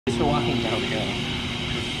We're walking downhill.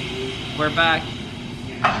 We're back.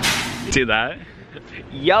 Do that.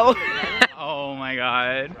 Yo! Oh my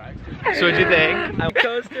god. So what'd you think?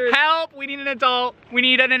 Coasters. Help! We need an adult. We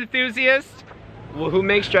need an enthusiast. Well, who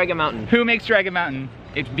makes Dragon Mountain? Who makes Dragon Mountain?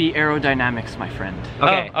 It'd be aerodynamics, my friend.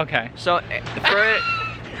 Okay. Oh, okay. So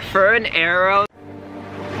for an aero.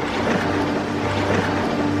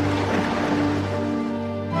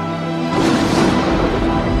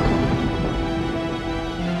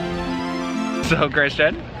 So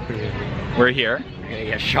Christian, we're here. We're gonna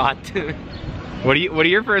get shot. What are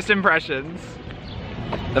your first impressions?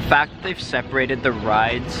 The fact that they've separated the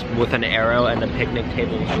rides with an arrow and the picnic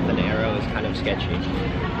tables with an arrow is kind of sketchy.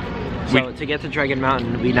 So to get to Dragon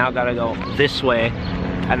Mountain, we now gotta go this way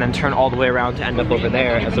and then turn all the way around to end up over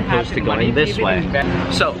there as opposed to going this way.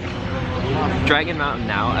 So, Dragon Mountain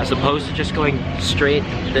now, as opposed to just going straight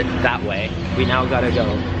that way, we now gotta go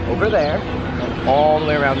over there and all the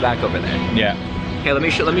way around back over there. Yeah. Okay, let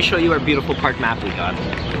me show you our beautiful park map we got.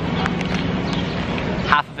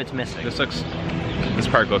 Half of it's missing. This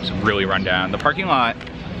park looks really run down. The parking lot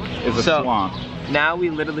is a swamp. Now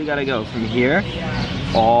we literally gotta go from here,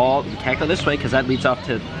 we can't go this way because that leads off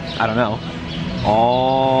to, I don't know,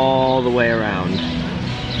 all the way around.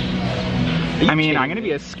 I mean, I'm gonna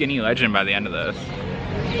be a skinny legend by the end of this.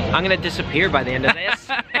 I'm gonna disappear by the end of this.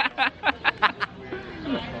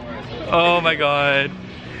 Oh my god.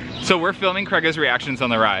 So we're filming Craig's reactions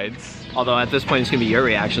on the rides. Although at this point it's gonna be your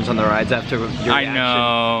reactions on the rides after your reaction. I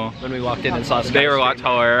know. When we walked in and saw Sky. They were a lot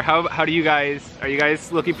taller. How do you guys, are you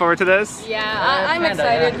guys looking forward to this? Yeah, I'm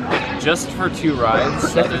excited. Just for 2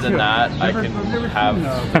 rides. Other than that, I can have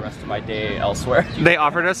the rest of my day elsewhere. They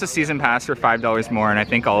offered us a season pass for $5 more and I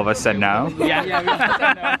think all of us said no.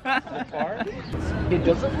 Yeah. It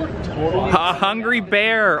doesn't look totally. A hungry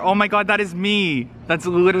bear. Oh my god, that is me. That's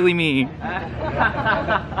literally me.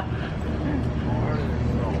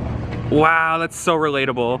 Wow, that's so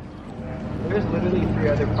relatable. There's literally 3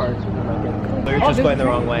 other parks. We're just going the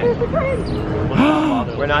wrong way.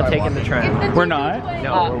 We're not taking the tram. We're not?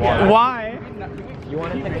 No, we're walking. Why? You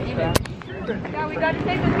want to take the tram? Yeah, we gotta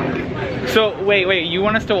take the So wait, you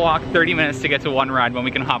want us to walk 30 minutes to get to one ride when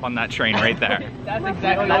we can hop on that train right there? That's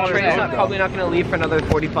exactly That train's probably not going to leave for another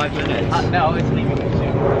 45 minutes. No, it's leaving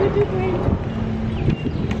soon.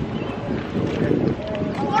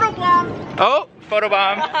 Oh,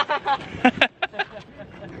 photobomb.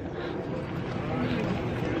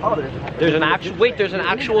 There's an actual, wait, there's an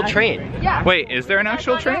actual train. Yeah. Wait, is there an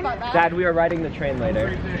actual train? Dad, we are riding the train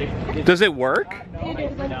later. Does it work?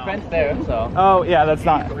 Friends there, so. Oh yeah, that's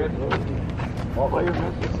not. How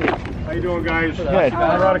you doing, guys? Good.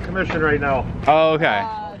 We're out of commission right now. Oh, okay.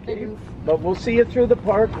 But we'll see you through the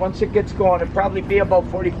park once it gets going. It'll probably be about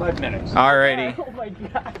 45 minutes. Alrighty. Oh my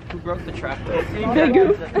god. Who broke the track though?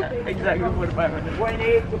 Exactly 45 minutes. Point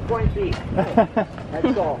A to point B.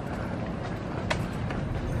 That's all.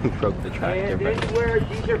 Who broke the track? And anywhere,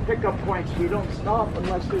 these are pickup points. We don't stop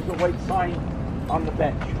unless there's a white sign on the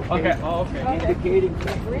bench. Okay. Oh, okay. Indicating.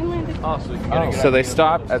 Oh, so we can get a So they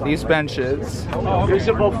stop at these benches. There's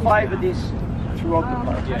about 5 of these throughout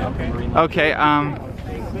the park. Yeah, okay. Okay,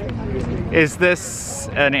 is this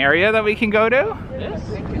an area that we can go to?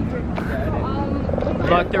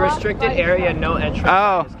 Look, the restricted area, no entry.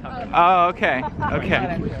 Oh, okay.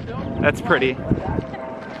 Okay. That's pretty.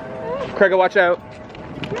 Craig, watch out.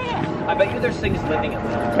 I bet you there's things living in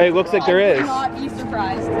there. Hey, it looks like there is. Not be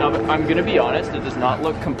surprised. I'm gonna be honest, it does not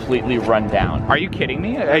look completely run down. Are you kidding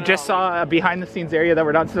me? I just saw a behind the scenes area that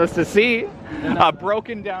we're not supposed to see. A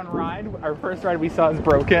broken down ride. Our first ride we saw is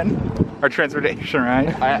broken. Our transportation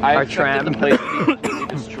ride. I Our tram. the place to be completely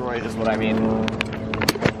destroyed is what I mean.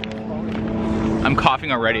 I'm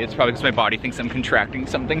coughing already. It's probably because my body thinks I'm contracting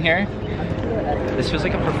something here. This feels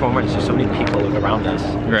like a performance. There's so many people around us.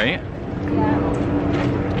 Right?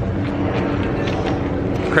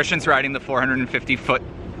 Christian's riding the 450-foot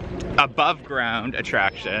above ground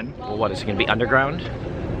attraction. Well, what is it going to be, underground?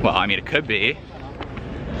 Well, I mean, it could be.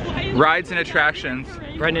 Rides and attractions.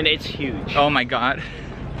 Brendan, it's huge. Oh my god.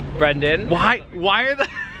 Brendan. Why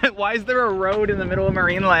is there a road in the middle of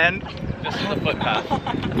Marineland? This is the footpath.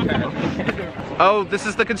 Oh, this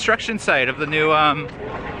is the construction site of the new an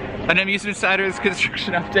Amusement Insider's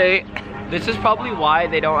construction update. This is probably why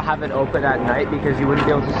they don't have it open at night, because you wouldn't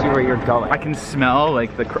be able to see where you're going. I can smell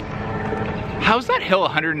like the... How's that hill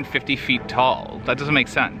 150 feet tall? That doesn't make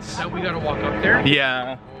sense. So we gotta walk up there?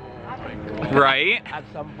 Yeah. Right? At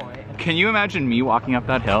some point. Can you imagine me walking up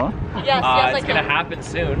that hill? Yes, yes, It's gonna happen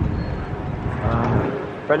soon.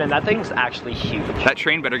 Brendan, that thing's actually huge. That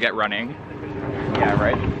train better get running. Yeah,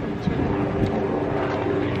 right.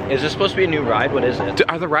 Is this supposed to be a new ride? What is it?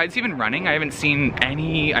 Are the rides even running? I haven't seen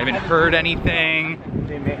any, I haven't heard anything.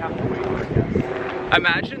 They may have to wait for us.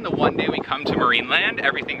 Imagine the one day we come to Marineland,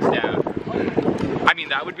 everything's down. I mean,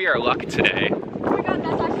 that would be our luck today. Oh my god,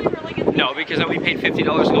 that's actually really good. No, because then we paid $50 to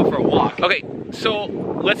go for a walk. Okay, so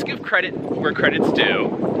let's give credit where credit's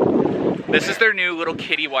due. This is their new little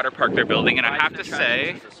kiddie water park they're building, and I have to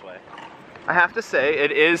say,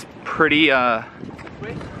 it is pretty, Yeah,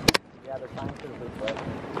 the sign says this way.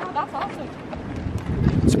 Oh, that's awesome.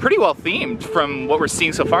 it's pretty well themed from what we're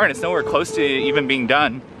seeing so far, and it's nowhere close to even being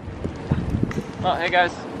done. Oh, hey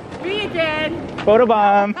guys. We did.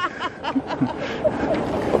 Photobomb!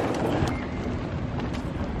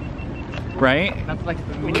 Right? That's like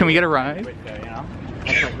Can we get a ride? right there, you know?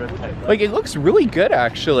 That's like this type. Like, it looks really good,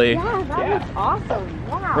 actually. Yeah, that was awesome.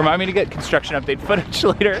 Wow. Remind me to get construction update footage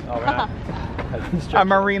later. Oh, right. A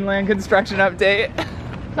Marineland construction update.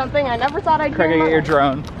 Something I never thought I'd do. Craig, in my get your life.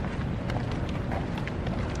 drone.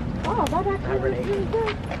 Oh, that actually looks really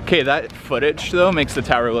good. Okay, that footage, though, makes the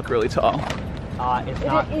tower look really tall. It's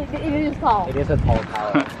not. It is tall. It is a tall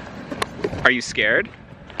tower. Are you scared?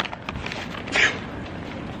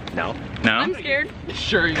 No. No? I'm scared.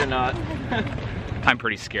 Sure you're not. I'm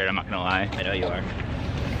pretty scared, I'm not gonna lie. I know you are.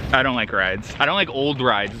 I don't like rides. I don't like old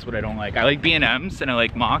rides is what I don't like. I like B&Ms and I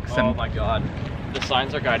like Mocs Oh and... my god. The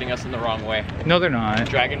signs are guiding us in the wrong way. No, they're not.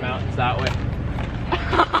 Dragon Mountain's that way.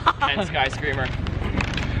 And Sky Screamer.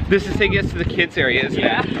 This is taking us to the kids area, isn't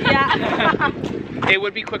Yeah. Yeah. it? It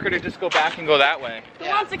would be quicker to just go back and go that way. Who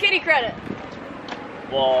wants the kitty credit?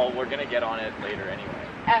 Well, we're gonna get on it later anyway.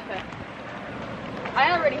 F it.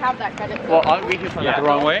 I already have that credit. Well, we just went the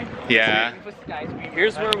wrong way. Yeah.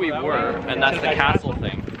 Here's where we were, and that's the castle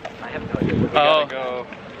thing. I have no idea. We gotta go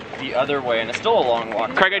the other way, and it's still a long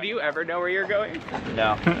walk. Craig, do you ever know where you're going?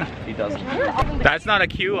 No, he doesn't. That's not a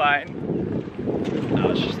queue line.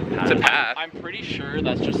 No, it's just a path. It's a path. I'm pretty sure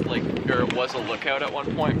that's just like, or it was a lookout at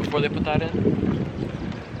one point before they put that in.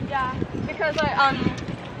 Yeah, because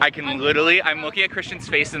I can literally, I'm looking at Christian's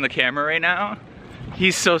face in the camera right now.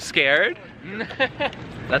 He's so scared.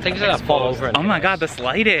 That thing's gonna fall over. Oh my god, this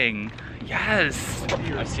lighting. Yes.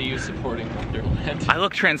 I see you supporting Wonderland. I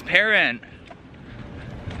look transparent.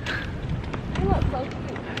 you look so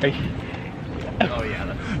cute. Oh yeah,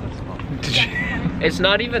 that's fun. Did you? It's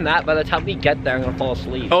not even that. By the time we get there, I'm gonna fall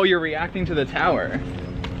asleep. Oh, you're reacting to the tower.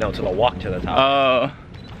 No, to the walk to the top. Oh.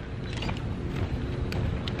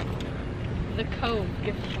 The cove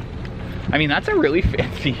gift shop. I mean, that's a really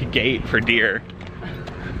fancy gate for deer.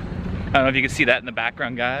 I don't know if you can see that in the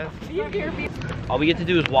background, guys. All we get to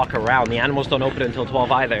do is walk around. The animals don't open until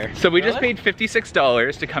 12 either. So we just paid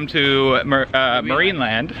 $56 to come to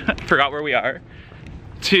Marineland. Forgot where we are.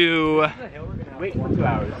 To Wait 2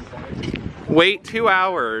 hours. wait 2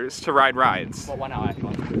 hours to ride rides. Well, 1 hour.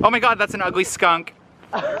 Oh my god, that's an ugly skunk.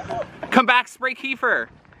 Come back, spray Kiefer.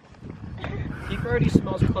 He already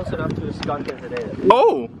smells close enough to a skunk as it is.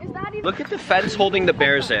 Oh. Is that even? Look at the fence holding the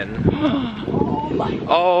bears in.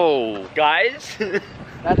 Oh. Guys.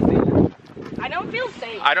 That's dangerous. I don't feel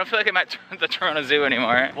safe. I don't feel like I'm at the Toronto Zoo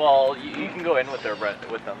anymore. Well, you can go in with them.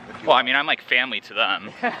 If you Well, I mean, I'm like family to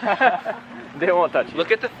them. they won't touch you.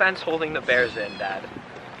 Look at the fence holding the bears in, Dad.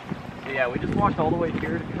 Yeah, we just walked all the way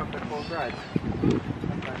here to come to close rides.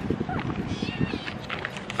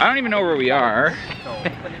 I don't even know where we are.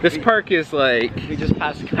 This park is like... We just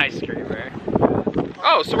passed Skyscraper.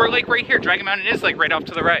 Oh, so we're like right here. Dragon Mountain is like right off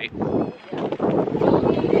to the right. No,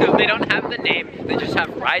 they don't have the name. They just have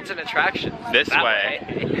rides and attractions. This That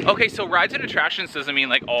way. Okay, so rides and attractions doesn't mean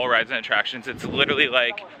like all rides and attractions. It's literally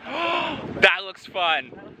like, that looks fun.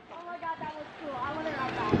 Oh my god, that was cool. I want to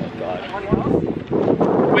ride that.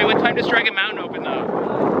 God. Wait, what time does Dragon Mountain open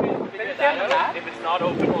though? If it's not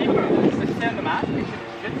open, we'll Does it say on the map? It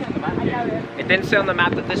should say on the map. It didn't say on the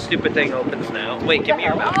map that this stupid thing opens now. Wait, give me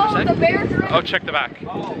your map for a Oh, the sec. bears are in. Oh, check the back.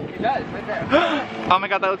 Oh, it does, right there. Oh my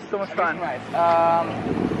god, that looks so much fun. Right.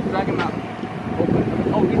 Dragon Mountain.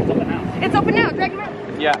 Open. Oh, it's open now. It's open now, Dragon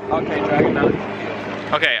Mountain. yeah, okay, Dragon Mountain.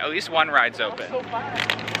 Okay, at least one ride's open. Oh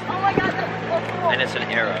my god, that's so cool. And it's an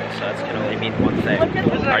arrow, so that's gonna only mean one thing. Look at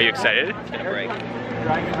this. Are you excited? It's gonna break.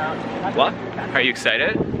 Dragon Mountain. What? Are you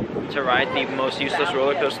excited? To ride the most useless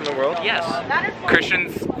roller coaster in the world? Yes. That is fun.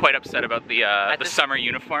 Christian's quite upset about the summer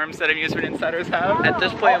uniforms that Amusement Insiders have. At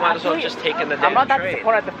this point, I might as well have just taken the I'm damn not that train.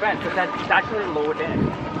 disappointed at the fence, because that's actually lowered in.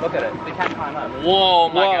 Look at it. They can't climb up. Whoa,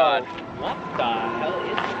 my Whoa. god. What the hell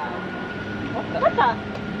is What the?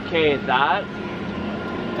 Okay, that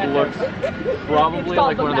looks probably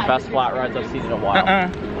like one of the best flat rides I've seen in a while.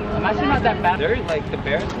 I'm actually not that bad. They're like the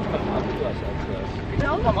bears will come up to us.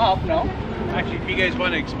 They'll come up, no? Actually, if you guys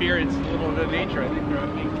want to experience a little bit of nature, I think they're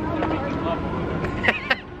making love.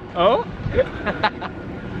 Oh?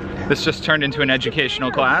 This just turned into an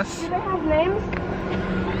educational class. Do they have names?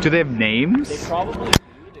 Do they have names? They probably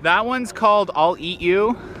That one's called I'll Eat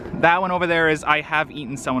You. That one over there is I have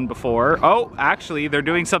eaten someone before. Oh, actually, they're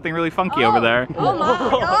doing something really funky over there. Oh my!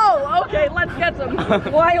 Oh, okay. Let's get some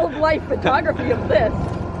wildlife photography of this.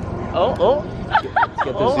 Oh. Let's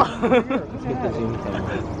get the zoom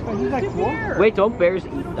camera. Wait, don't bears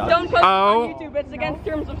eat ducks? Don't post it Oh. on YouTube. It's against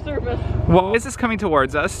terms of service. Why is this coming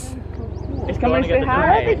towards us? It's coming to say I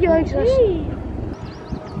hi. think he likes us.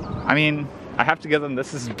 I mean, I have to give them,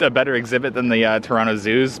 this is a better exhibit than the Toronto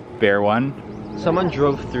Zoo's bear one. Someone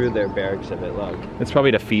drove through their bear exhibit, look. It's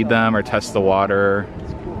probably to feed them or test the water.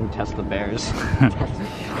 And test the bears.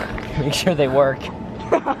 Make sure they work.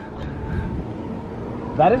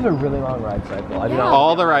 That is a really long ride cycle. I do not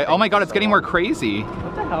All the right. Oh my god, it's getting more crazy.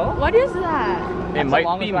 What is that? It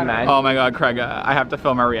might be magic. Oh my god, Craig, I have to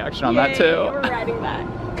film our reaction on that Yay, too. We're riding that.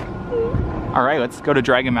 All right, let's go to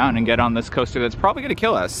Dragon Mountain and get on this coaster that's probably gonna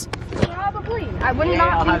kill us. Probably. I would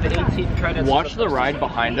I'll not have be 18 credits. Watch the ride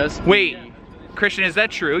behind us. Wait, Christian, is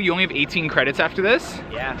that true? You only have 18 credits after this?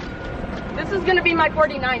 Yeah. This is gonna be my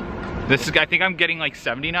 49. This is, I think I'm getting like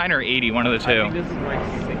 79 or 80, one of the two. This is like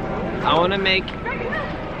 6. I want to make...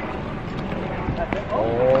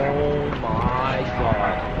 Oh my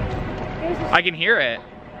god. I can hear it.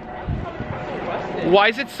 Why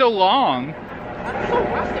is it so long?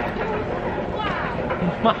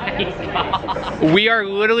 My god. We are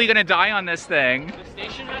literally gonna die on this thing. The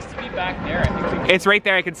station has to be back there. I think It's right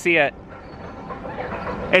there, I can see it.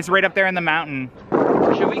 It's right up there in the mountain.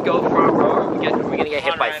 Should we go front row or we're gonna get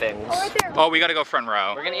hit by things? Oh, we gotta go front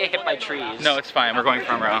row. We're gonna get hit by trees. No, it's fine, we're going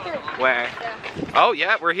front row. Where? Oh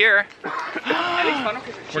yeah, we're here.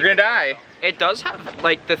 We're gonna die. It does have,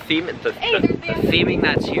 like, the theme, the theming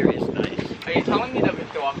that's here is nice. Are you telling me that we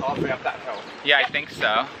have to walk all the way up that hill? Yeah, I think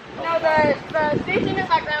so. No, the station is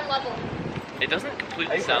at ground level. It doesn't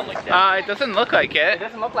completely sound like that. It doesn't look like It it.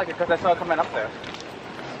 doesn't look like it because I saw it coming up there.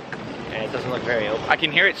 And it doesn't look very open. I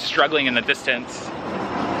can hear it struggling in the distance.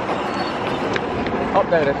 Oh,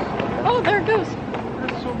 there it is. Oh, there it goes.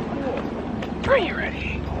 That's so cool. Are you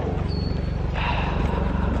ready?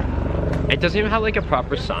 It doesn't even have, like, a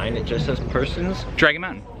proper sign. It just says persons. Dragon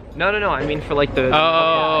Mountain. No, I mean for, like, the...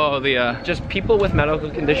 Oh, the Just people with medical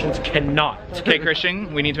conditions cannot. Okay,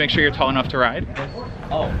 Christian, we need to make sure you're tall enough to ride.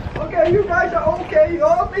 Oh. Okay, you guys are okay. You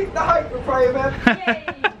all meet the height requirement.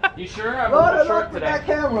 You sure? I'm a Not little enough short with today. that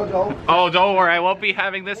camera, though. Oh, don't worry, I won't be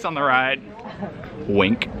having this on the ride.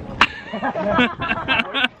 Wink.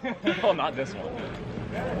 Oh, not this one.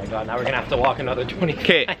 Oh my god, now we're gonna have to walk another 20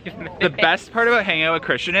 Okay, the best part about hanging out with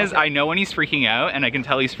Christian is I know when he's freaking out and I can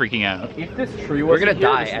tell he's freaking out. If this tree We're was gonna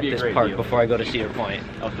die at this park before I go to Cedar Point.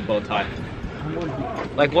 of the bow tie.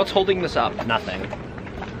 Like, what's holding this up? Nothing.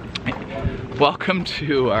 Welcome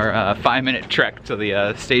to our 5-minute trek to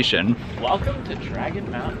the station. Welcome to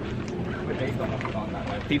Dragon Mountain.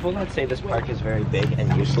 People that say this park is very big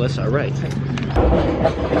and useless are right.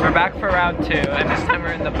 We're back for round 2, and this time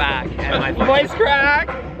we're in the back. And my Voice crack!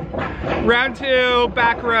 Round 2,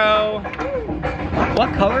 back row.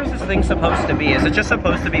 What color is this thing supposed to be? Is it just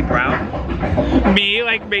supposed to be brown? Me,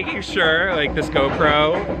 like, making sure, like, this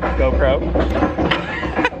GoPro.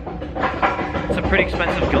 It's a pretty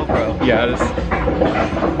expensive GoPro. Yeah, it is.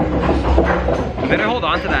 You better hold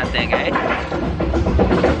on to that thing, eh?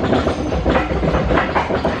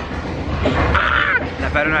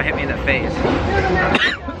 That better not hit me in the face.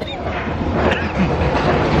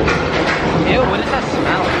 Ew, what is that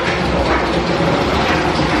smell?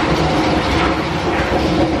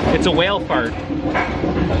 It's a whale fart.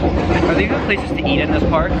 Are there even places to eat in this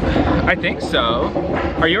park? I think so.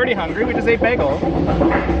 Are you already hungry? We just ate bagel.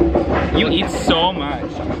 You eat so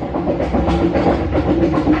much.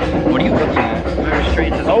 What are you looking at? My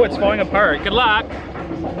restraints is Oh, it's falling apart. Good luck.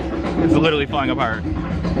 It's literally falling apart.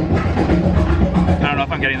 I don't know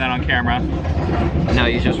if I'm getting that on camera. No,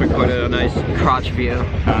 you just recorded a nice crotch view.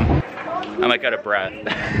 I'm like out of breath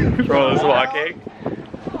for all this walking.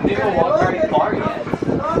 We didn't even walk very far yet.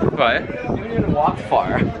 What? We didn't even walk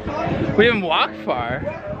far. We didn't walk far.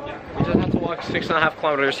 We just have to walk 6.5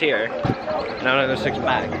 kilometers here, and another 6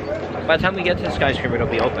 back. By the time we get to the skyscraper, it'll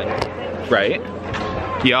be open. Right?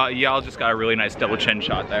 Y'all just got a really nice double chin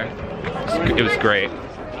shot there. It was great.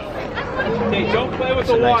 Hey, don't play with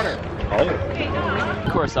the water.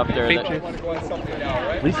 Of course, up there.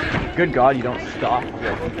 At least, good God, you don't stop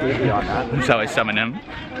completely on that. That's how I summon him.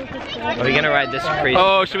 Are we gonna ride this crazy?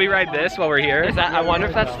 Oh, should we ride this while we're here? Is that? I wonder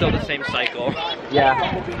if that's still the same cycle.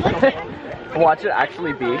 Yeah. Watch it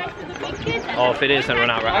actually be. Oh, if it is, then we're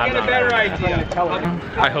not right. I got a better idea.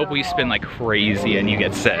 I hope we spin like crazy and you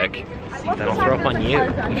get sick. Then I'll throw up on you.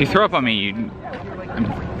 If you throw up on me,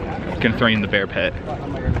 I'm gonna throw you in the bear pit.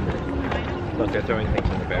 Look, they're throwing things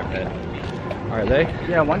in the bear pit. Are they?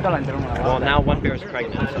 Yeah, one dollar. Well, now one bear is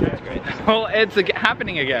pregnant, so that's great. Well, it's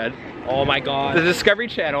happening again. Oh my god. The Discovery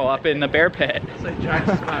Channel up in the bear pit. It's like giant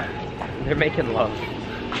spot. They're making love.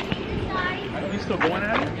 Are you still going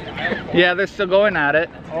at it? Yeah, they're still going at it.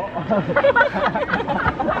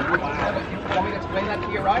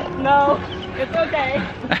 No, it's okay.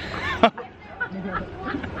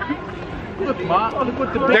 Look, Ma, look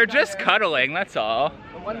what the They're just cuddling, that's all.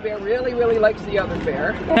 One bear really, really likes the other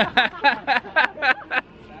bear.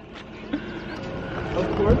 Of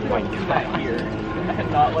course, why do that here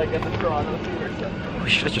and not like at the Toronto Theater? We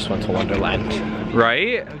should have just went to Wonderland.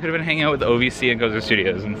 Right? We could have been hanging out with OVC and Gozer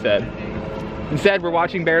Studios instead. Instead, we're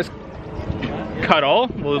watching bears cuddle,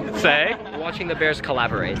 we'll say. We're watching the bears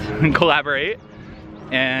collaborate. Collaborate.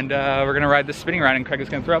 And we're gonna ride the spinning ride and Craig is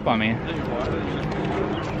gonna throw up on me.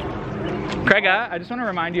 Craig, I just want to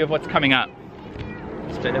remind you of what's coming up.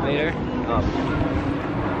 Spinovator?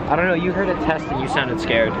 I don't know, you heard a test and you sounded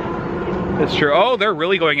scared. That's true. Oh, they're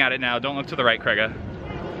really going at it now. Don't look to the right, Craiga.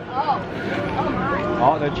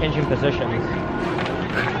 Oh, they're changing positions.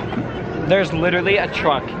 There's literally a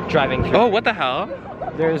truck driving through. Oh, what the hell?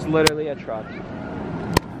 There's literally a truck.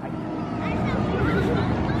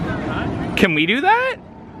 Can we do that?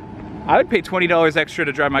 I would pay $20 extra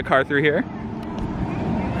to drive my car through here.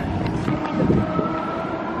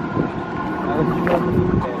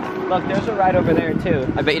 Look, there's a ride over there too.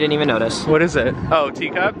 I bet you didn't even notice. What is it? Oh,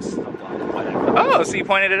 teacups? Oh, so you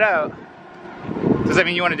pointed it out. Does that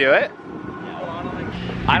mean you want to do it?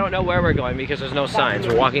 I don't know where we're going because there's no signs.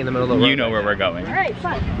 We're walking in the middle of the road. You know where we're going. All right,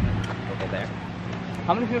 fun. Over there.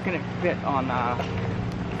 How many people can it fit on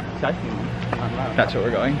That's where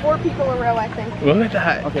we're going. 4 people a row, I think. Look at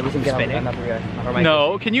that. Okay, we can get Spinning? on another guy. Or am I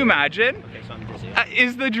No, can you imagine? Okay, so I'm dizzy.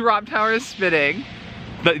 Is the drop tower spinning?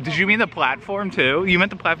 Did you mean the platform too? You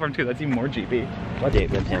meant the platform too. That's even more GP. What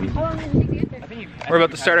date with him? How long did you get there? We're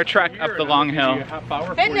about to start a trek up the long hill.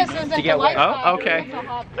 Fitness isn't To the get wet. lifestyle. Oh, okay.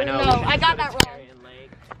 I know. No, I got that wrong.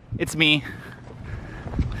 It's me.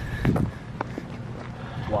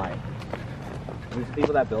 Why? There's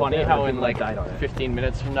people that built Funny it, how and in people like that died on it. 15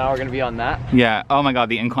 minutes from now we're gonna be on that. Yeah. Oh my god,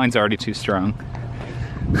 the incline's already too strong.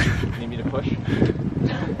 Need me to push?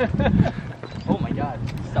 Oh my god,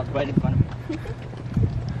 stop right in front of me.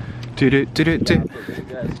 Do. Okay, I'm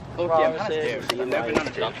kind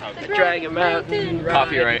of The Dragon Mountain,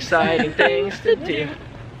 Copyright. exciting things to do.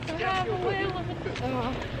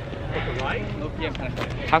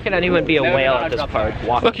 How can anyone be a whale at this park?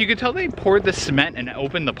 Walking? Look, you could tell they poured the cement and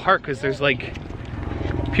opened the park because there's like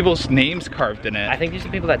people's names carved in I it. think these are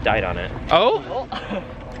people that died on it. Oh,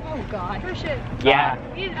 Oh God. For shit. Yeah.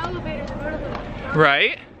 We need an elevator to go to the.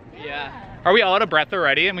 right? Yeah. Are we all out of breath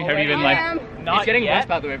already? And we haven't even like. Not getting worse,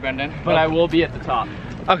 by the way, Brendan. But I will be at the top.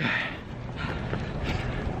 Okay.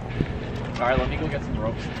 Alright, let me go get some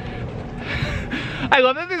ropes. I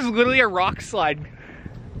love that there's literally a rock slide.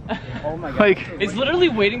 Oh my god. Like, It's literally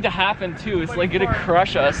waiting to happen too. It's like gonna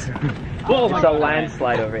crush us. There's a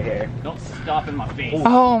landslide over here. Don't stop in my face.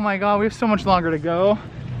 oh my god, we have so much longer to go.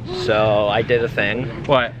 So I did a thing.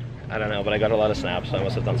 What? I don't know, but I got a lot of snaps, so I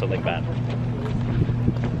must have done something bad.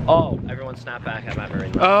 Oh, everyone snap back at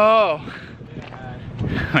Marineland. Oh.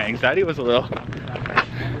 My anxiety was a little.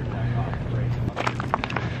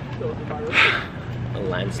 A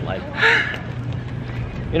landslide.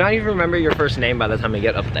 You're not even remember your first name by the time we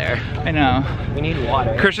get up there. I know. We need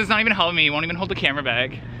water. Christian's not even helping me. He won't even hold the camera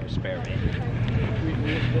bag. Or spare me.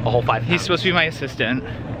 A whole 5 pounds. He's supposed to be my assistant.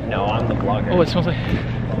 No, I'm the vlogger. Oh, it smells like.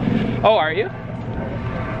 Oh, are you?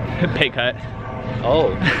 Pay cut.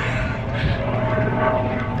 Oh.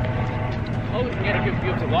 Oh, we can get a good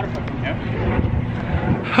view of the waterfront from here.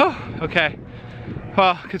 Oh, okay.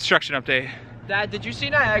 Well, construction update. Dad, did you see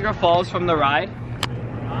Niagara Falls from the ride?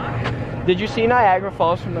 Did you see Niagara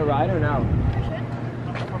Falls from the ride or no?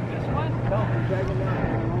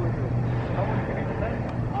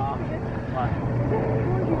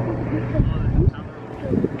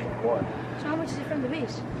 So how much is it from the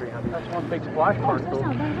base? That's one big splash park That's though.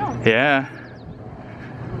 not bad at all. Yeah.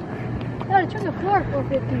 No, it took a floor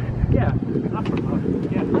 450. Yeah. I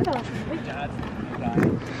thought it was big.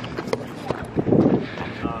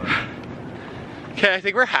 Okay, I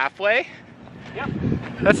think we're halfway. Yep.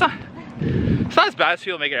 It's not as bad as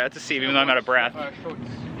people make it out to see, even though I'm out of breath.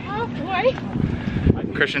 Oh boy.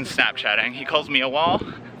 Christian's Snapchatting. He calls me a wall.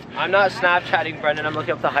 I'm not Snapchatting, Brendan. I'm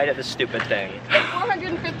looking up the height of this stupid thing. It's 400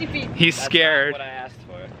 150 feet. He's That's scared. not what I asked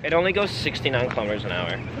for. It only goes 69 kilometers an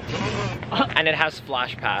hour. And it has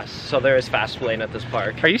flash pass, so there is fast lane at this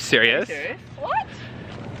park. Are you serious? What?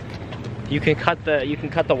 You can cut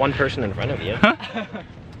the one person in front of you.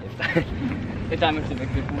 If that makes a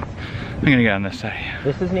big difference. I'm gonna get on this side.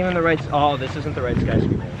 This isn't even the right. Oh, this isn't the right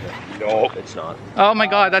skyscraper. No, it's not. Oh my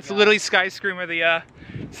god, that's literally Skyscreamer, the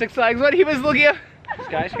Six Flags. What he was looking at?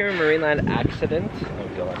 Skyscraper Marineland accident. Oh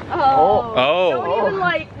god. Oh. Oh. Don't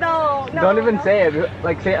even no. Don't even say it.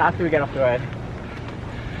 Like, say it after we get off the ride.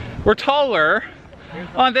 We're taller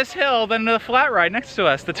on this hill than the flat ride next to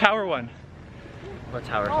us, the tower one. What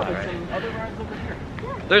tower? There's some other rides over here.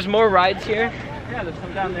 There's more rides here. Yeah, there's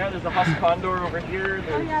some down there. There's a Husk Condor over here. Oh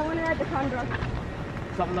There's yeah, I want to ride the Condor.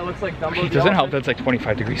 something that looks like Dumbo's. It doesn't help that it's like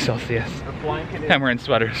 25 degrees Celsius. The flying canoe. And we're in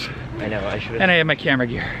sweaters. I know. I should have. And I have my camera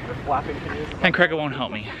gear. The flapping canoes. And Craig won't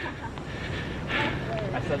help me.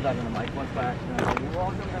 I said that in the mic once by accident. We'll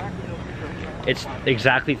all come back and it'll be perfect. It's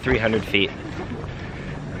exactly 300 feet.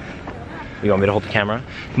 You want me to hold the camera?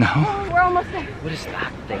 No. Oh, we're almost there. What is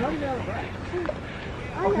that thing? Okay.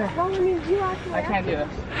 Well, I mean, you actually. I can't do this.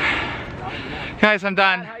 Guys, I'm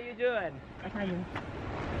done. How you doing? I can't do this.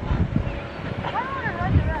 I don't want to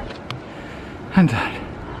ride the rest. I'm done.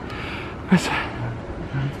 Where's that?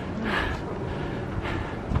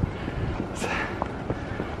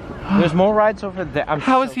 There's more rides over there.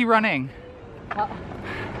 How is he running?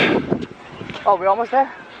 Oh, we almost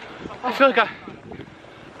there? I feel like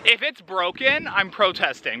if it's broken, I'm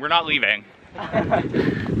protesting. We're not leaving. Wait,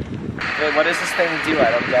 what does this thing do?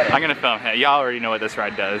 I don't get it. I'm gonna film it. Y'all already know what this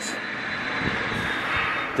ride does.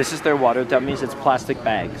 This is their water dummies. It's plastic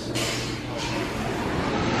bags.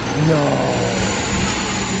 No.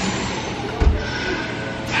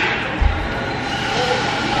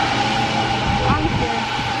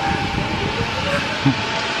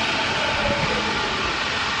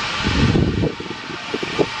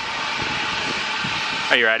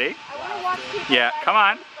 Are you ready? I want to watch people Yeah, ride come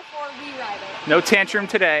on. before we ride it. No tantrum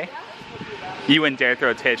today. You wouldn't dare throw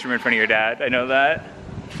a tantrum in front of your dad. I know that.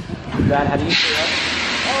 Dad, how do you see that?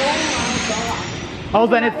 Oh,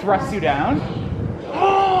 then it thrusts you down?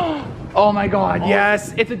 Oh my god,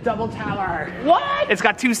 yes! It's a double tower. What? It's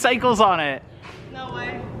got 2 cycles on it. No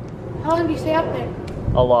way. How long do you stay up there?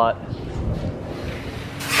 A lot. Now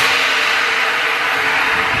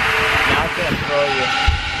it's gonna throw you.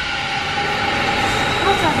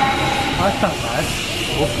 What's up, Dad? Oh, that's not bad.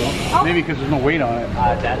 Oh. Maybe because there's no weight on it.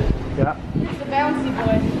 Dad? Yeah. It's the bouncy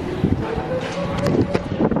boy.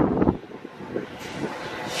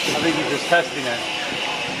 I think he's just testing it.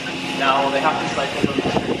 No, they have to cycle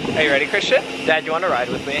them. Are you ready, Christian? Dad, you want to ride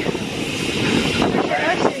with me?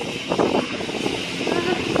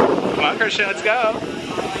 Come on, Christian, let's go.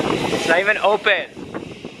 It's not even open. I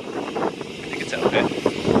think it's open.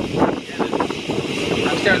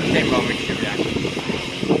 I'm staring at the same moment to react.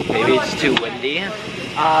 Maybe it's too windy.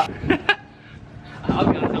 I'll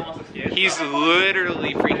be honest, I'm also scared. He's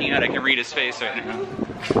literally freaking out. I can read his face right now.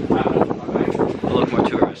 Look, more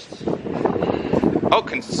tourists. Oh,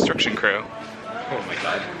 construction crew. Oh my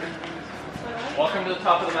god. Welcome to the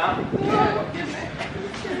top of the mountain.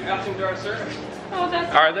 Welcome to our service. Oh,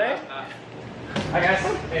 that's Are they? Hi guys.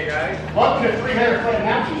 Hey guys. Welcome to 300-foot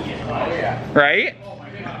mountain. Oh yeah. Right?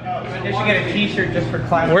 You should get a t-shirt just for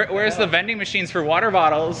climbing. Where's the vending machines for water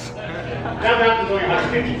bottles? That mountain's only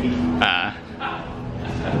 150 feet.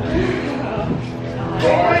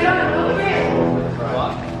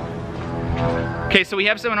 Okay, so we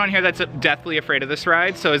have someone on here that's deathly afraid of this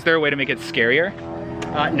ride, so is there a way to make it scarier?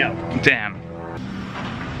 No. Damn.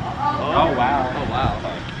 Oh wow. Oh wow.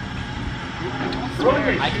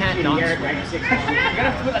 I can't not You're gonna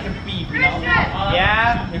have to put like a beep, you know?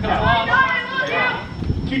 Yeah. Here comes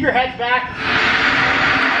along. Keep your heads back.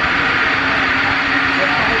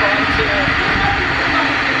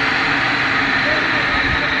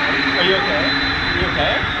 Are you okay? Are you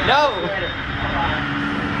okay? No!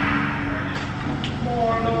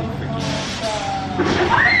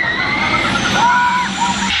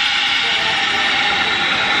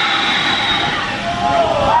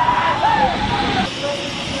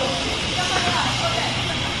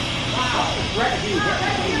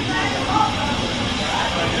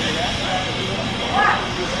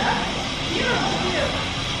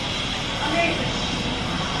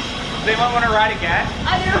 Does anyone want to ride again?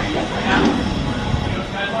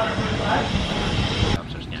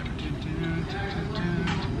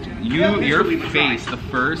 Your face, the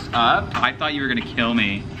first up, I thought you were gonna kill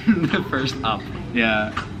me. The first up.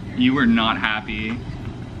 Yeah, you were not happy.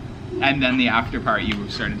 And then the after part, you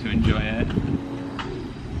started to enjoy it.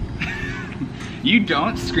 You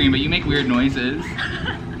don't scream, but you make weird noises.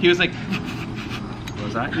 He was like... What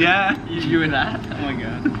was that? Yeah. You were that? Oh my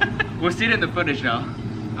god. We'll see it in the footage now.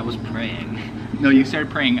 I was praying. No, you started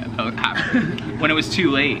praying about after, when it was too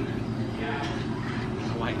late.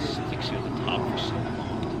 Why sticks you at the top for so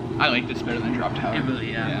long? I like this better than Drop Tower. It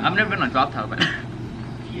really, yeah. I've never been on Drop Tower, but...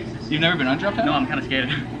 You've never been on Drop Tower? No, I'm kind of scared.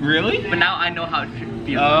 Really? But now I know how it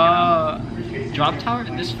feels. Drop Tower,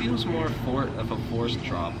 this feels more of a forced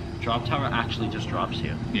drop. Drop Tower actually just drops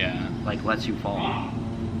you. Yeah. Like, lets you fall.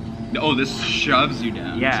 Oh, this shoves you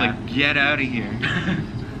down. Yeah. It's like, get out of here.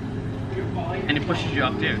 And it pushes you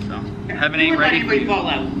up there, so. Heaven ain't ready for you. fall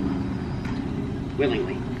out.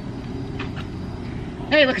 Willingly.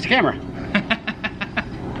 Hey, look at the camera.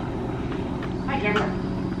 Hi, camera.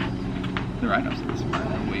 The ride-ups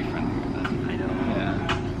are way friendlier than I know.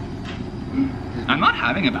 Yeah. I'm not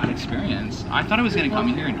having a bad experience. I thought I was gonna come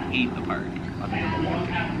here and hate the park. Other than the walk.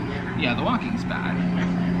 Yeah, the walking's bad.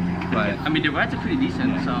 But I mean, the rides are pretty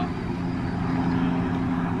decent, so.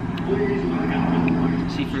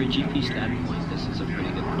 See, for a GP standpoint, this is a pretty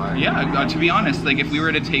good park. yeah, to be honest, like if we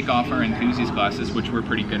were to take off our enthusiast glasses, which we're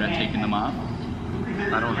pretty good at taking them off.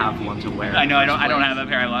 I don't have one to wear. I know, I don't have a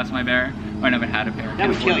pair. I lost my pair. Or I never had a pair. That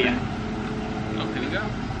would kill you. Oh, here we go.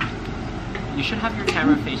 You should have your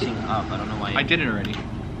camera facing up. I don't know why. I did it already.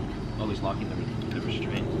 Always locking the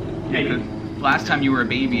restraint. Yeah, 'cause last time you were a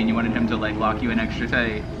baby and you wanted him to like lock you in extra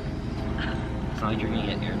tight. It's not like you're gonna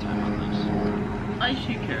get airtime on this. I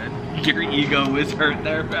she could. Your ego was hurt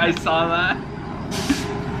there. I saw that.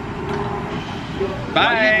 Why do you have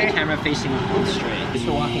Bye. the camera facing straight? It's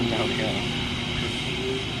for walking downhill.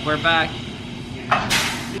 We're back.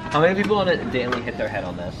 How many people on it daily hit their head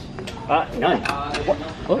on this? None.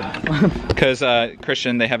 Because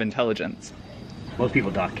Christian, they have intelligence. Most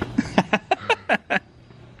people duck.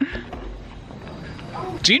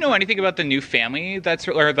 Do you know anything about the new family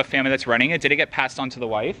or the family that's running it? Did it get passed on to the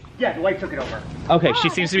wife? Yeah, the wife took it over. Okay, she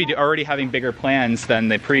seems to be already having bigger plans than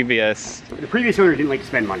the previous. The previous owner didn't like to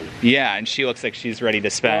spend money. Yeah, and she looks like she's ready to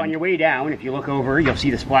Well, on spend. your way down, if you look over, you'll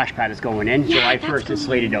see the splash pad is going in. July 1st is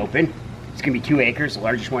slated to open. It's going to be 2 acres, the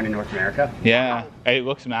largest one in North America. Yeah, it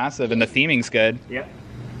looks massive, and the theming's good. Yep.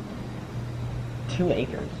 2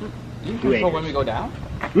 acres. You control control when we go down?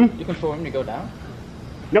 Hmm? You control when we go down?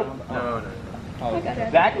 Nope. No. Oh,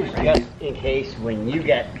 That was just in case when you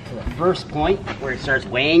get to the first point where it starts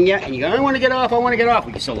weighing you and you go, I want to get off,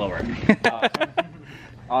 we can still lower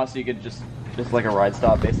it. so you could just like a ride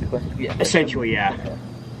stop, basically? Yeah. Essentially, yeah.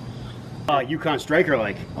 Yukon Striker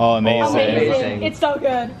like. Oh, amazing. Amazing. It's so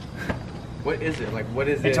good. What is it? Like, what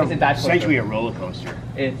is It's it? essentially a roller coaster.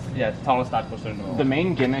 It's the tallest dive coaster in the world. The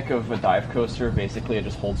main gimmick of a dive coaster, basically, it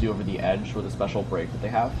just holds you over the edge with a special brake that they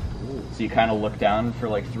have. So you kind of look down for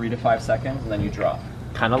like 3 to 5 seconds, and then you drop.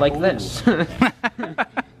 Kind of like this.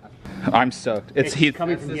 I'm stoked. It's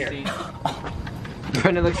coming from here.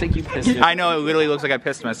 Brendan looks like you pissed yourself. I know, it literally looks like I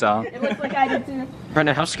pissed myself. It looks like I did too.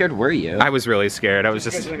 Brendan, how scared were you? I was really scared. I was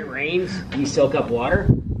Because just. when it rains, you soak up water.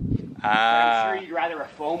 I'm sure you'd rather a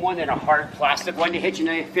foam one than a hard plastic one to hit you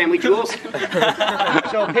in the family jewels.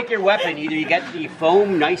 So pick your weapon. Either you get the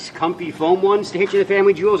foam, nice comfy foam ones to hit you in the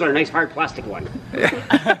family jewels, or a nice hard plastic one.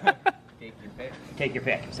 Take your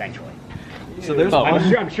pick, essentially. So there's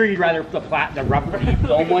I'm sure you'd rather the rubber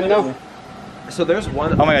foam one though. So there's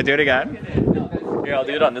one. Oh my god, do it again. Here, I'll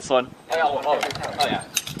do it on this one. Oh yeah.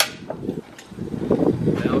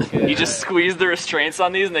 You just squeeze the restraints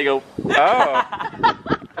on these and they go. Oh.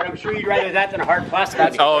 But I'm sure you'd rather that than a hard plastic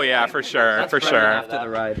one. Oh yeah, for sure, for sure. After the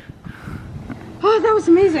ride. Oh, that was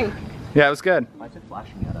amazing. Yeah, it was good. Why is it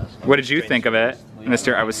flashing at us? What did you think of it,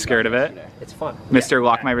 Mr. I was scared of it? It's fun. Mr.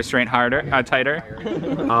 Lock my restraint harder, tighter.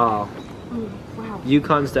 Oh. Wow.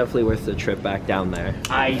 Yukon's definitely worth the trip back down there.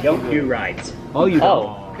 I don't do rides. Oh, you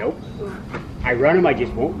don't? Nope. I run them, I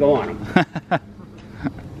just won't go on them.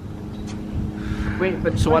 Wait,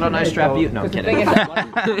 but so why don't I strap you? No, I'm kidding.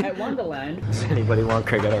 At Wonderland. Does anybody want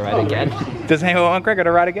Craig to ride again? Does anyone want Gregor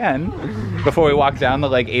to ride again? Before we walk down the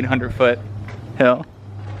like 800-foot hill.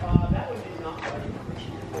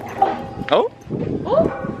 Oh?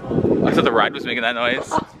 I thought the ride was making that noise.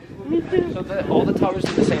 So all the towers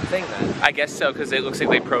do the same thing then? I guess so, because it looks like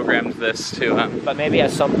they programmed this to, But maybe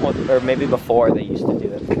at some point, or maybe before they used to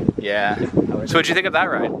do it. yeah. So what'd you think of that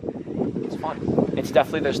ride? It's fun. It's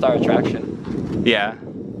definitely their star attraction. Yeah.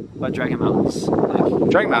 But Dragon Mountain's like...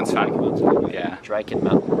 Dragon Mountain's fun. Yeah. Dragon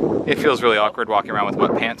Mountain. It feels really awkward walking around with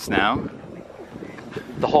wet pants now.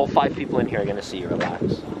 The whole 5 people in here are gonna see you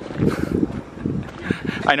relax.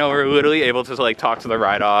 I know, we're literally able to like talk to the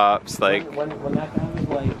ride ops, like... When that guy was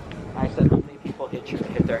like, I said how many people hit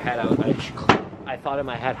their head out, I thought in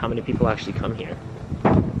my head, how many people actually come here?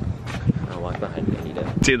 I'll walk behind me, I need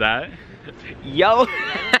it. Do that. Yo!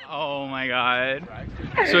 Oh my god.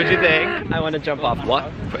 So what'd you think? I want to jump off.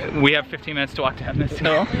 What? We have 15 minutes to walk down this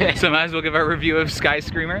hill, so might as well give our review of Sky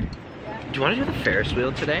Screamer. Do you want to do the Ferris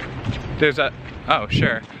wheel today? There's a, oh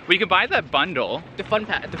sure. We could buy that bundle. The fun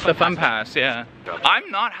pass, yeah. I'm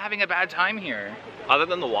not having a bad time here. Other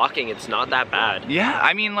than the walking, it's not that bad. Yeah,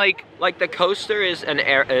 I mean like the coaster is an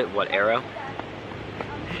what, arrow?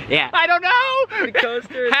 Yeah. I don't know! The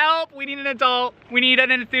coaster is... Help! We need an adult. We need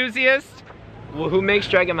an enthusiast. Well, who makes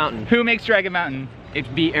Dragon Mountain? Who makes Dragon Mountain?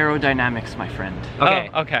 It'd be aerodynamics, my friend. Okay.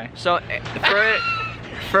 Oh, okay. So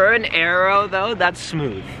for an arrow though, that's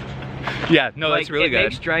smooth. Yeah, no, that's really it good. It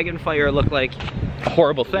makes Dragonfire look like a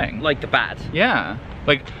horrible thing. Like the bat. Yeah.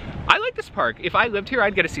 Like, I like this park. If I lived here,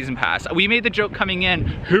 I'd get a season pass. We made the joke coming in,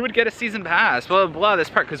 who would get a season pass? Blah, blah, blah, this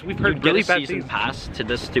park, because we've heard really bad things. Season pass to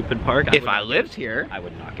this stupid park? If I lived here. I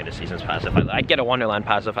would not get a season pass. I'd get a Wonderland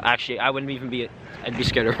pass. Actually, I wouldn't even be, I'd be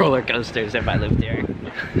scared of roller coasters if I lived here.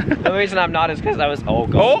 The only reason I'm not is because I was,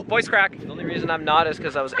 oh, voice crack. The only reason I'm not is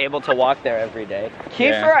because I was able to walk there every day.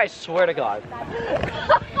 Kiefer, I swear to God.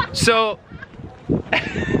 So,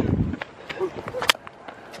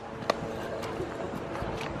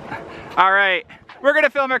 all right, we're gonna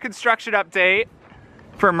film our construction update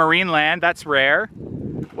for Marineland. That's rare.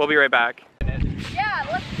 We'll be right back. Yeah,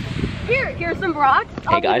 let's... Here's some rocks.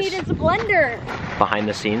 Hey guys. All we need is a blender. Behind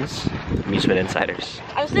the scenes, Amusement Insiders.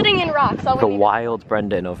 I'm sitting in rocks. The wild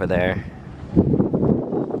Brendan over there.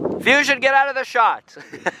 Fusion, get out of the shot!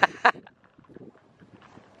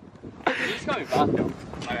 He's coming back though.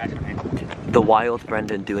 The wild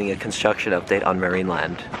Brendan doing a construction update on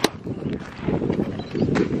Marineland.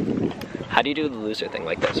 How do you do the loser thing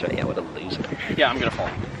like this, right? Yeah, what a loser. Yeah, I'm gonna fall.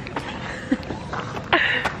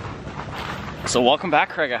 So welcome back,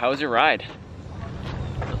 Craig. How was your ride?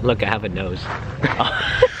 Look, I have a nose.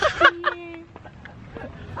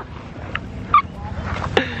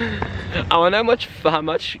 I wonder how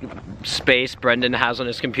much space Brendan has on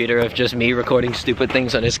his computer of just me recording stupid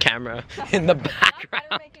things on his camera in the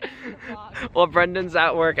background. While Brendan's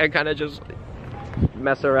at work, I kind of just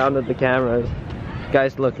mess around with the cameras.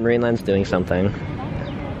 Guys, look, Marineland's doing something.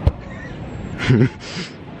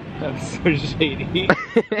 That's so shady.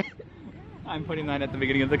 I'm putting that at the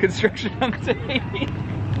beginning of the construction update.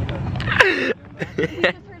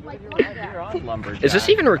 Is this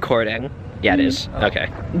even recording? Yeah, it is. Okay.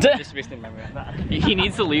 He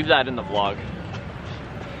needs to leave that in the vlog.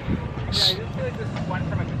 I just feel like this went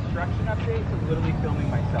from a construction update to literally filming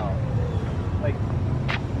myself. Like,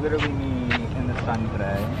 literally me in the sun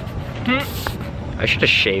today. I should have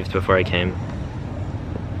shaved before I came.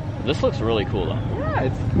 This looks really cool though. Yeah,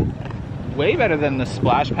 it's way better than the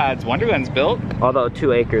splash pads Wonderland's built. Although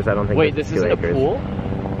 2 acres, I don't think. Wait, this isn't a pool?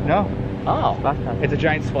 No. Oh. It's a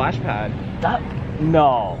giant splash pad.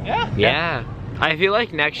 No. Yeah. Yeah. I feel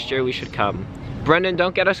like next year we should come. Brendan,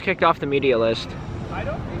 don't get us kicked off the media list. I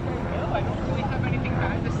don't think I will. I don't really have anything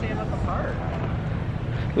bad to say about the park.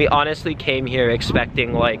 We honestly came here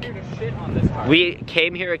expecting like... We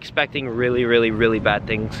came here expecting really, really, really bad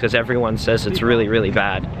things because everyone says it's really, really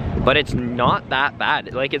bad. But it's not that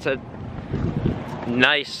bad. Like, it's a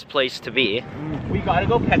nice place to be. We gotta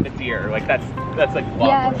go pet the deer. Like, that's like...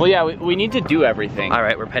 Yes. Well, yeah, we need to do everything.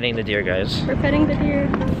 Alright, we're petting the deer, guys. We're petting the deer.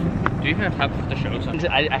 Do you even have time to show something?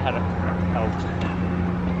 I had a...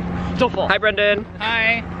 Don't fall. Hi, Brendan.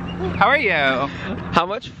 Hi. How are you? How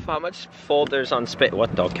much folders on space?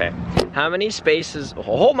 What? Okay. How many spaces?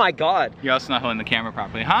 Oh my God. You're also not holding the camera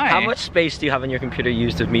properly. Hi. How much space do you have on your computer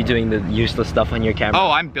used of me doing the useless stuff on your camera?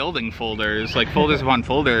 Oh, I'm building folders, like folders upon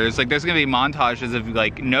folders. Like there's gonna be montages of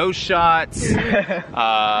like no shots,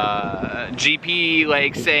 GP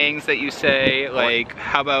like sayings that you say. Like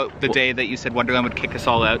how about the day that you said Wonderland would kick us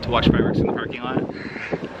all out to watch fireworks in the parking lot?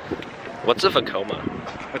 What's a Vacoma?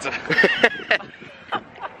 What's a?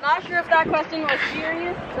 Not sure if that question was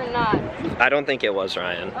serious or not. I don't think it was,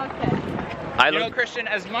 Ryan. Okay. You know, Christian,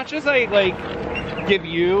 as much as I like give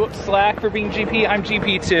you slack for being GP, I'm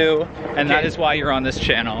GP too, and that is why you're on this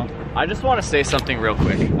channel. I just want to say something real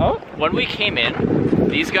quick. Oh? When we came in,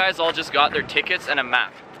 these guys all just got their tickets and a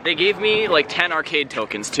map. They gave me like 10 arcade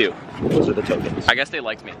tokens too. Those are the tokens. I guess they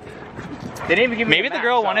liked me. They didn't even give me maybe the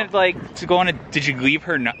girl wanted like to go on a. Did you leave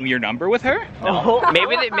her your number with her? No.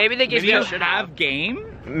 Maybe they give Maybe you should have game.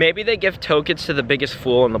 Maybe they give tokens to the biggest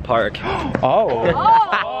fool in the park. Oh.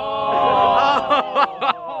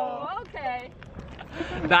 Oh. Okay.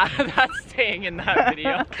 That's staying in that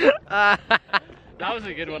video. That was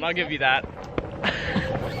a good one. I'll give you that.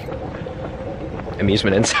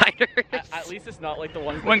 Amusement Insider. At least it's not like the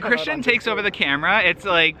ones. When Christian takes over the camera, it's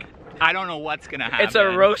like, I don't know what's gonna happen. It's a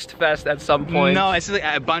roast fest at some point. No, it's like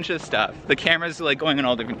a bunch of stuff. The camera's like going in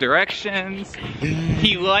all different directions.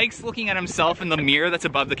 He likes looking at himself in the mirror that's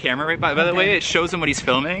above the camera, right? By the way, it shows him what he's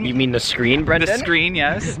filming. You mean the screen, Brendan? The screen,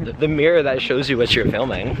 yes. The mirror that shows you what you're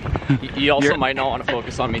filming. You also might not want to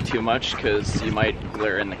focus on me too much because you might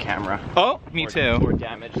glare in the camera. Oh, me too. Or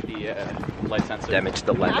damage the light sensor. Damage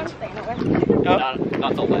the lens.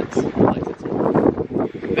 Not the lens. The light sensor.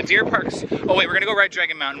 The deer parks. Oh wait, we're gonna go ride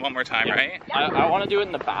Dragon Mountain one more time, right? I want to do it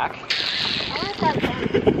in the back.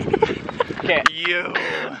 Okay. You.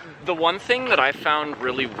 The one thing that I found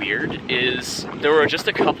really weird is there were just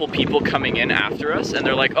a couple people coming in after us, and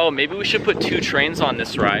they're like, "Oh, maybe we should put 2 trains on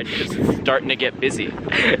this ride because it's starting to get busy."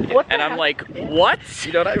 And I'm like, "What?"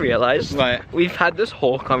 You know what I realized? What? We've had this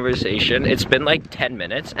whole conversation. It's been like 10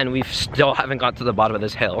 minutes, and we still haven't got to the bottom of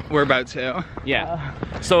this hill. We're about to. Yeah.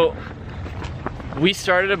 So we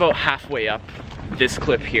started about halfway up this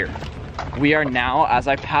cliff here. We are now, as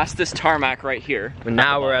I pass this tarmac right here.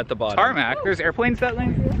 Now we're at the bottom. Tarmac? There's airplanes that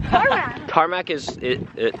land? Tarmac. Tarmac is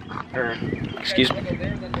excuse me.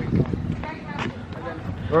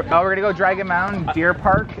 We're gonna go Dragon Mountain, Deer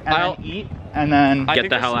Park, and then eat, and then I Get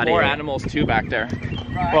think the hell there's out of more here. animals too back there.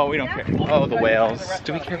 well, we don't care. Oh, the whales.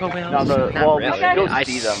 Do we care about whales? No, Not well, we really. should go I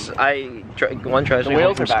see them. one tries to whales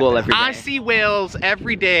home from are back school there. every day. I see whales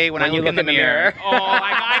every day when I you look in the mirror. Oh,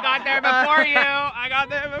 I got there before you. I got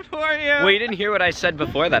there before you. Well, you didn't hear what I said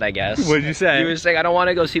before that, I guess. What did you say? You were saying, I don't want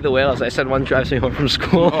to go see the whales. I said one drives me home from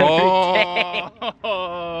school every day.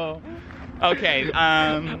 Oh. Okay.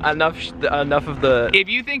 Enough of the... If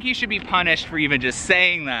you think he should be punished for even just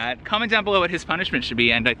saying that, comment down below what his punishment should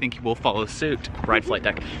be, and I think he will follow suit. Ride flight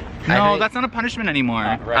deck. No, that's not a punishment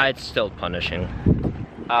anymore. It's still punishing.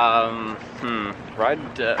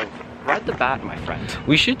 Ride the bat, my friend.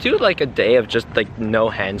 We should do like a day of just like no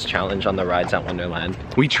hands challenge on the rides at Wonderland.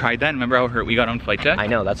 We tried that. Remember how hurt we got on flight deck? I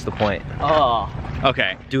know, that's the point. Oh.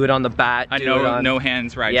 Okay. Do it on the bat. I do know it on, no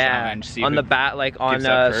hands ride challenge. See on who the bat, like on gives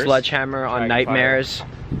up first. Sledgehammer, on Dragon Nightmares.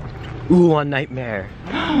 Ooh, on Nightmare.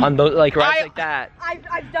 On those like rides like that.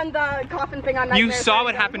 I've done the coffin thing on Nightmare. You saw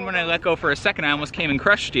what happened when I let go for a second. I almost came and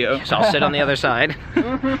crushed you. So I'll sit on the other side.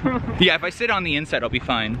 Yeah, if I sit on the inside, I'll be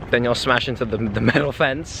fine. Then you'll smash into the metal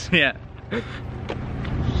fence. Yeah.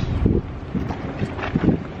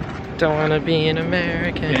 Don't wanna be an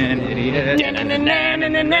American idiot. I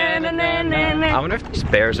wonder if these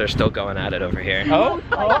bears are still going at it over here. Oh.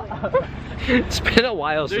 It's been a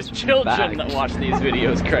while There's since children that watch these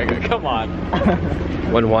videos, Craig. Come on.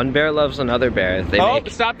 When one bear loves another bear, they Oh, make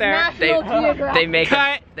stop there. National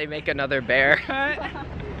Geographic. they make another bear. Cut. I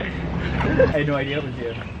had no idea it was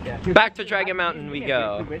you. Yeah. Back to Dragon Mountain we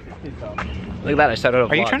go. Look at that, I started a vlog.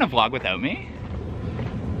 Are you trying to vlog without me?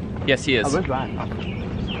 Yes, he is. Where's Ryan?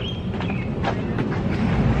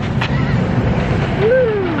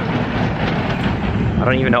 I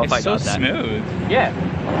don't even know if I It's so got that. smooth. Yeah.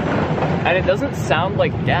 And it doesn't sound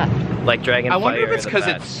like death. Like Dragon I wonder if Fire it's the because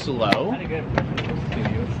best. it's slow.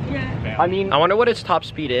 I mean, I wonder what its top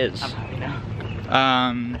speed is.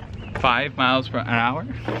 5 miles per hour?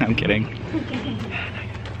 I'm kidding.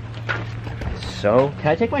 So, can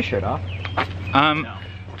I take my shirt off? I'm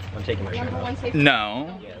taking my shirt Number off. one safety.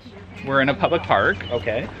 No. Yes. We're in a public park.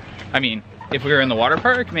 Okay. I mean, if we were in the water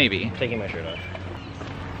park, maybe. Taking my shirt off.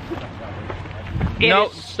 No.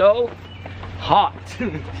 It's so hot. Do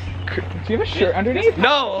you have a shirt underneath?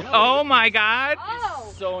 No. Oh my god.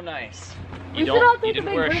 Oh. so nice. We should all take a didn't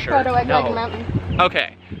big wear a group shirt. photo at Dragon No. Mountain.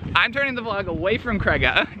 Okay. I'm turning the vlog away from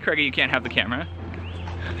Craiga. Craiga, you can't have the camera.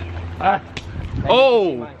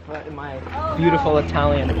 Oh! My beautiful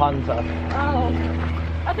Italian Ponza.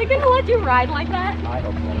 Oh. Are they gonna let you ride like that? I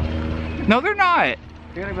hope so. No, they're not.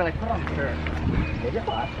 You're gonna be like, put on a shirt. Maybe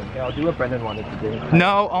I'll ask him. Yeah, I'll do what Brendan wanted to do.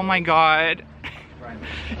 No, oh my god.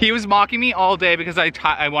 He was mocking me all day because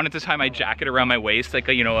I wanted to tie my jacket around my waist like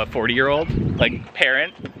a, you know, a 40-year-old, like,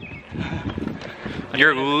 parent.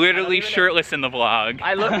 You're literally shirtless in the vlog.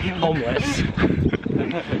 I look homeless.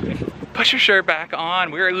 Put your shirt back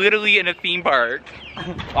on. We're literally in a theme park.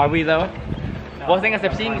 Are we though? Well, the thing is,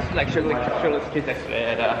 I've seen like shirtless kids at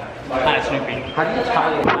Planet Snoopy. How do you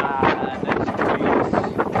tie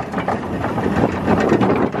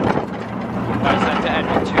I sent to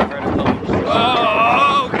Edmund too, vertical.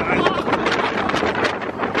 Oh, God.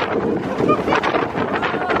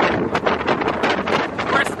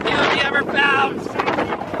 Worst movie ever found.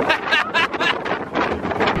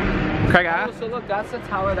 Craiga. So look, that's the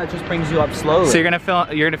tower that just brings you up slowly. So you're gonna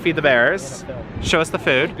feed the bears. Show us the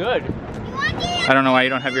food. Good. I don't know why you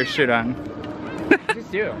don't have your shirt on.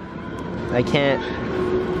 Just do. I can't.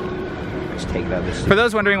 Just take that. For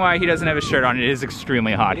those wondering why he doesn't have his shirt on, it is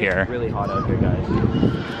extremely hot here. It's really hot out here, guys.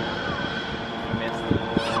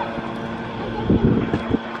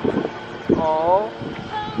 Oh.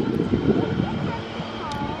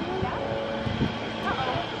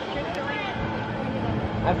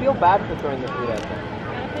 I feel bad for throwing the food at them.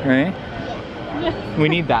 Right? We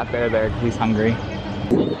need that bear there because he's hungry.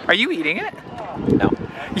 Are you eating it? No.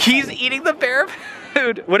 He's eating the bear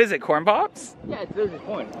food. What is it, corn pops? Yeah, it's literally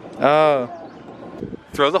corn. Oh.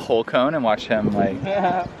 Throw the whole cone and watch him like.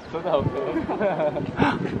 Throw the whole cone.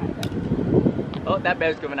 Oh, that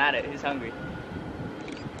bear's coming at it. He's hungry.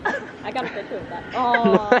 I got a picture of that.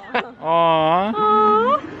 Aww.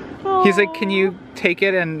 Aww. He's like, can you take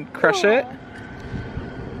it and crush it?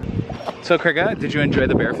 So Krika, did you enjoy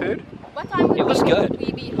the bear food? What time It was good.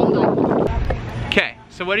 we be home? Okay,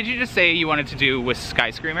 so what did you just say you wanted to do with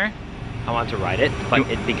Sky Screamer? I want to ride it, but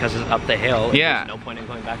because it's up the hill, yeah. There's no point in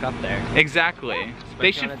going back up there. Exactly.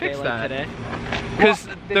 They should fix that. Because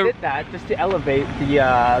they did that just to elevate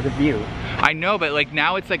the view. I know, but like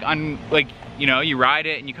now it's like you know, you ride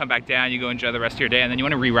it and you come back down, you go enjoy the rest of your day, and then you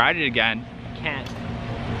want to re-ride it again. Can't.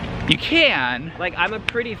 You can. Like, I'm a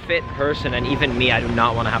pretty fit person, and even me, I do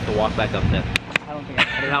not want to have to walk back up there. I don't think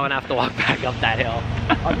I do not want to have to walk back up that hill.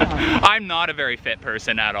 I'm not a very fit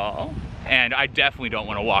person at all. And I definitely don't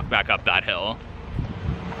want to walk back up that hill.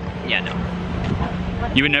 Yeah,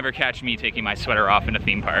 no. You would never catch me taking my sweater off in a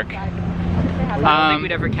theme park. I don't think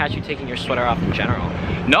we'd ever catch you taking your sweater off in general.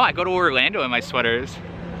 No, I go to Orlando in my sweaters.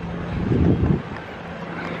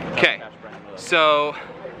 Okay, so...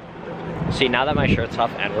 See, now that my shirt's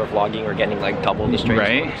off and we're vlogging, we're getting like double the straight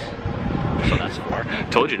right. So that's 4.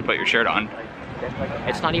 Told you to put your shirt on.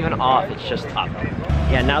 It's not even off, it's just up.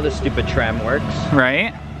 Yeah, now the stupid tram works.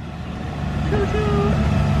 Right?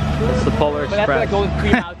 It's the Polar Express. But that's like going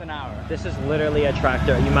 3 miles an hour. This is literally a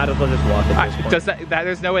tractor. You might as well just walk at this point. Does that,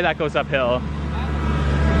 there's no way that goes uphill.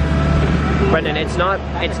 Brendan, it's not,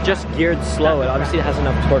 it's just geared slow. It obviously has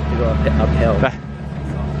enough torque to go uphill.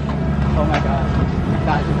 Oh my god.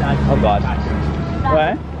 Oh god.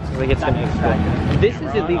 What? It's like it's gonna explode. This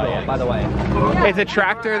is illegal, by the way. It's a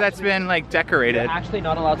tractor that's been like decorated. You're actually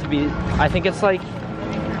not allowed to be, I think it's like,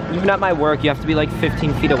 even at my work, you have to be like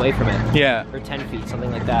 15 feet away from it. Yeah. Or 10 feet,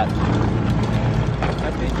 something like that.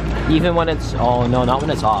 Even when it's, oh no, not when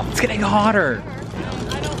it's off. It's getting hotter.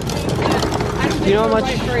 Do you know how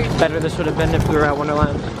much better this would have been if we were at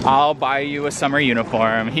Wonderland? I'll buy you a summer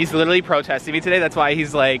uniform. He's literally protesting me today. That's why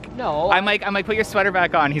he's like, no. I'm like, put your sweater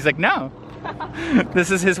back on. He's like, no. This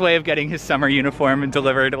is his way of getting his summer uniform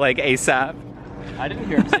delivered like ASAP. I didn't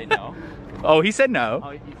hear him say no. Oh, he said no. Oh,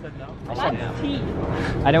 he said no? I said no.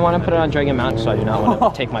 I didn't want to put it on Dragon Mountain, so I do not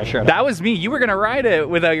want to take my shirt off. That was me. You were gonna ride it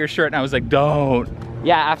without your shirt, and I was like, don't.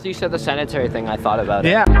 Yeah, after you said the sanitary thing, I thought about it.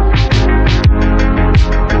 Yeah.